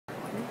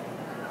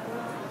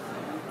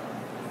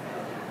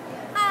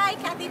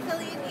Cathie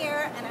Filian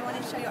here, and I want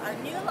to show you our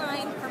new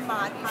line for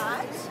Mod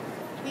Podge.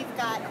 We've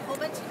got a whole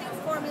bunch of new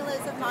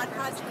formulas of Mod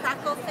Podge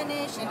crackle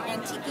finish and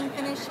antiquing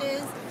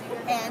finishes,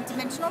 and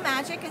Dimensional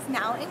Magic is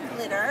now in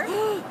glitter.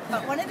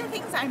 But one of the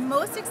things I'm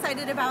most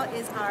excited about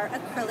is our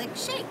acrylic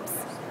shapes.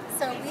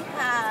 So we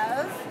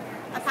have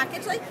a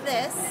package like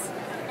this,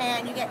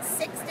 and you get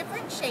 6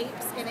 different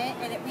shapes in it,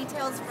 and it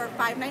retails for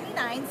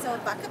 $5.99, so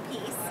 $1 a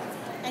piece.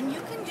 And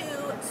you can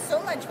do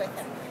so much with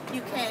them.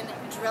 You can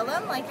drill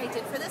them like I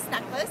did for this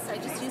necklace. I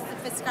just used the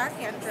Fiskar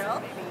hand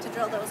drill to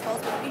drill those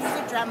holes, but you can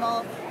use a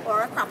Dremel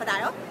or a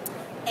crocodile.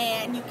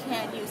 And you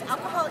can use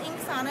alcohol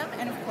inks on them,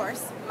 and of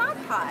course, Mod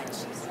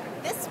Podge.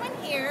 This one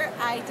here,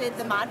 I did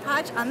the Mod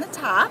Podge on the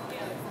top,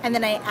 and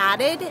then I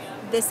added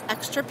this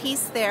extra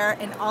piece there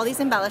and all these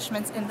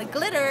embellishments, and the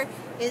glitter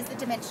is the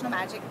Dimensional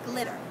Magic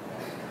glitter.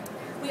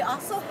 We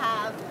also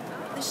have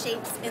the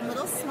shapes in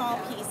little small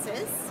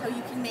pieces, so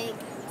you can make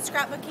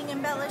scrapbooking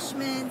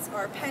embellishments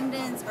or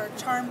pendants or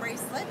charm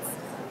bracelets.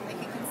 Like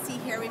you can see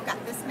here, we've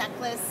got this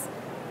necklace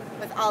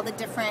with all the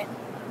different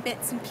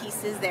bits and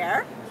pieces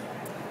there.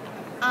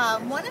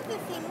 One of the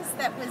things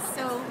that was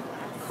so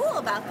cool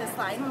about this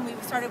line when we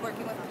started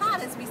working with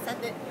Plaid is we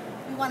said that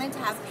we wanted to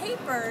have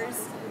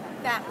papers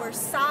that were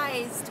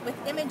sized with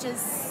images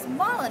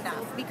small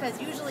enough, because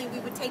usually we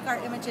would take our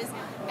images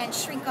and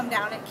shrink them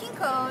down at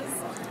Kinko's,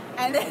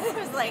 and then it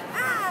was like,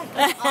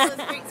 all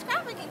those great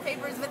scrapbooking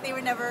papers, but they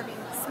were never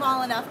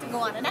small enough to go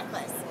on a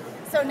necklace.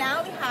 So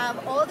now we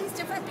have all these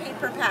different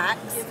paper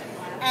packs,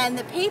 and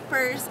the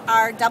papers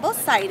are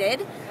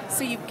double-sided,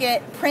 so you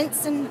get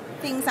prints and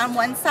things on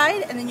one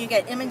side, and then you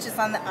get images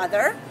on the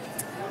other.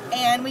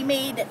 And we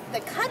made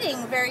the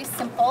cutting very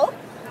simple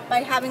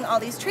by having all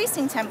these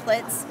tracing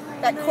templates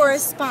that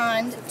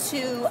correspond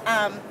to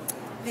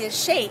the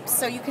shapes,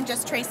 so you can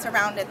just trace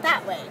around it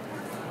that way.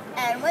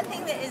 And one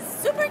thing that is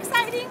super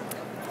exciting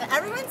that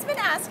everyone's been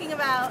asking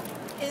about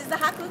is the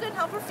Hakugan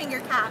Helper finger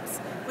caps,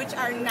 which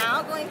are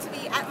now going to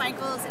be at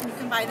Michael's, and you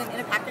can buy them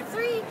in a pack of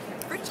 3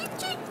 for cheap.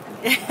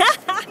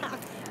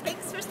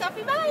 Thanks for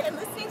stopping by and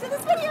listening to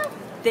this video.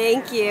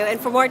 Thank you. And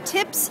for more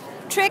tips,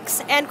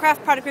 tricks, and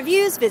craft product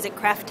reviews, visit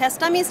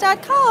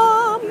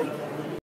CraftTestDummies.com.